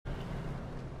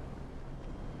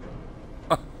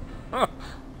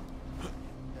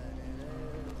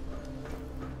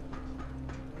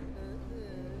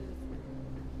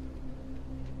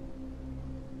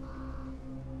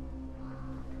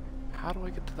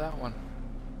that one?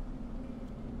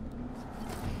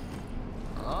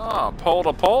 Ah, pole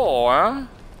to pole, huh?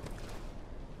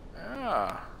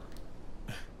 Yeah.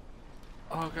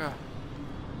 Oh god.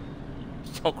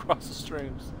 Don't cross the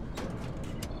streams.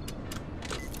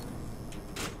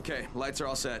 Okay, lights are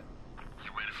all set. You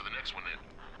ready for the next one then?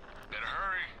 Better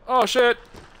hurry. Oh shit!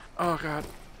 Oh god.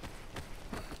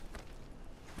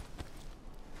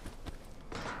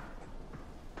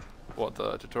 What,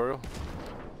 the tutorial?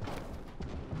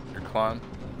 Your climb?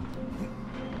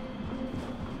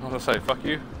 I'm gonna say, fuck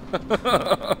you.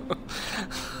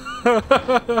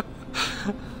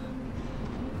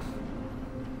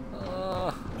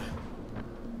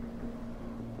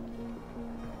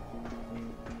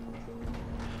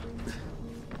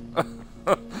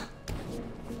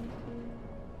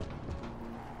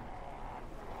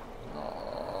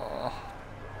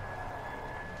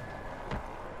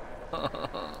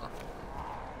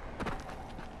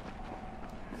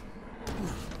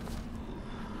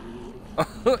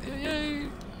 Yay!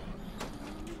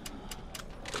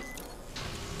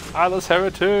 Eyeless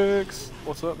heretics!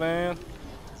 What's up, man?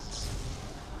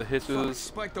 The hitches.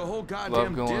 Spike, the whole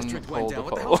goddamn going district pole went to down.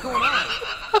 What the pole. hell's going on?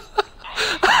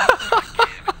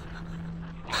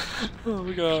 Oh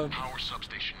my god. Power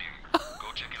substation here.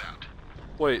 Go check it out.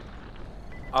 Wait.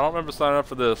 I don't remember signing up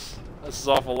for this. This is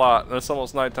awful lot, and it's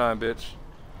almost nighttime, bitch.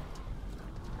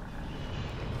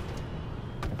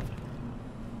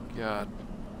 God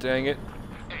dang it.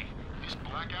 Hey, this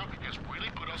blackout has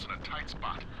really put us in a tight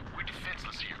spot. We're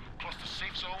defenseless here. Plus the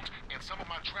safe zones and some of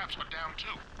my traps are down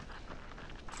too.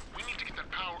 We need to get that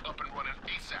power up and running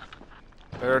ASAP.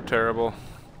 They're terrible.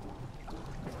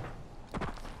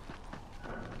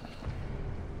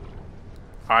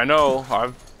 I know.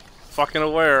 I'm fucking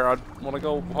aware. I want to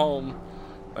go home.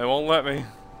 They won't let me.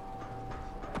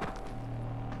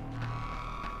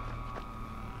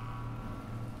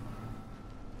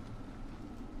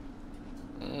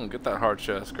 Get that hard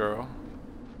chest, girl.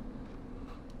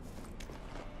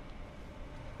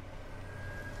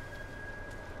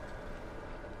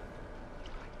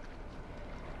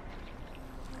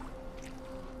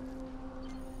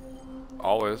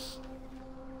 Always.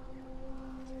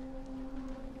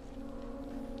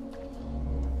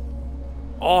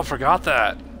 Oh, I forgot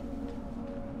that.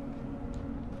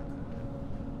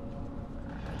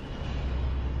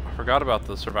 I forgot about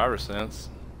the survivor sense.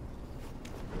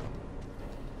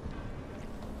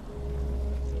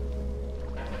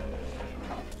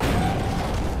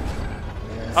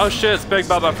 Oh shit, it's Big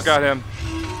Bub, I forgot him.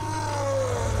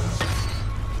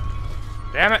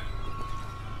 Damn it.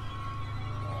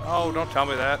 Oh, don't tell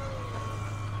me that.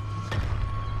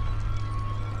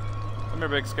 Come here,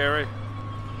 Big Scary.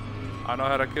 I know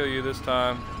how to kill you this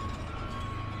time.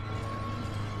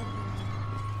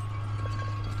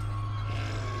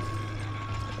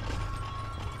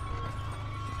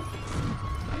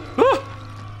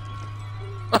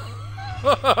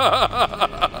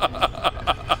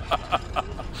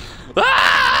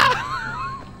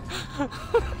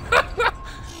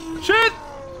 Shit!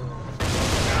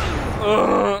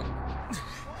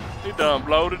 He done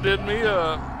bloated me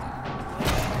up.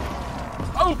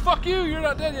 Oh, fuck you! You're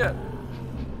not dead yet.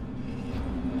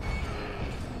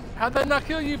 How'd that not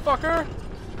kill you, fucker?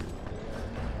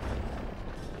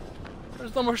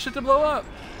 There's no more shit to blow up.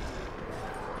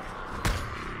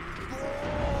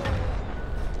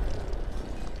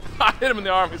 I hit him in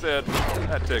the arm, his head.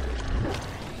 That tick.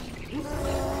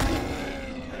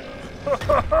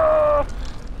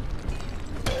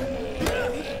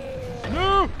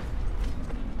 No!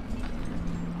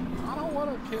 I don't want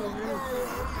to kill you.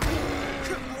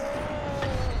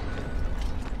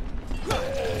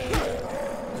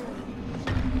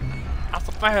 I'm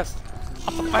so fast.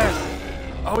 I'm so fast.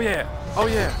 Oh yeah. Oh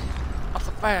yeah. I'm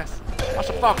so fast. I'm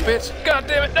so fuck, bitch. God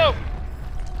damn it, no!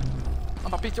 I'm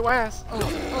gonna beat your ass.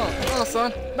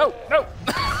 Son. No, no.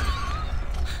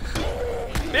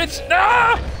 Bitch,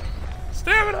 no!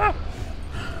 Stamina!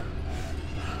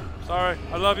 Sorry,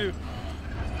 I love you.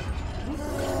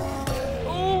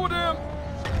 Oh, damn.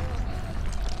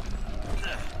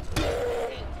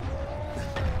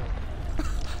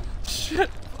 Shit,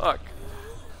 fuck.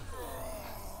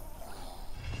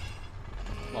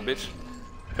 Come on, bitch.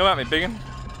 Come at me, biggin.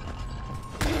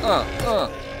 Oh,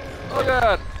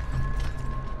 God.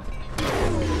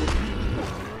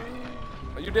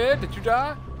 Are you dead? Did you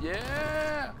die?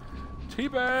 Yeah.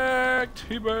 Teabag,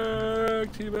 teabag,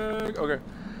 teabag. Okay.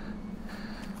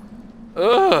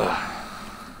 Ugh.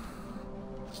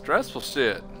 Stressful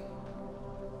shit.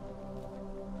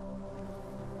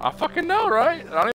 I fucking know, right? I don't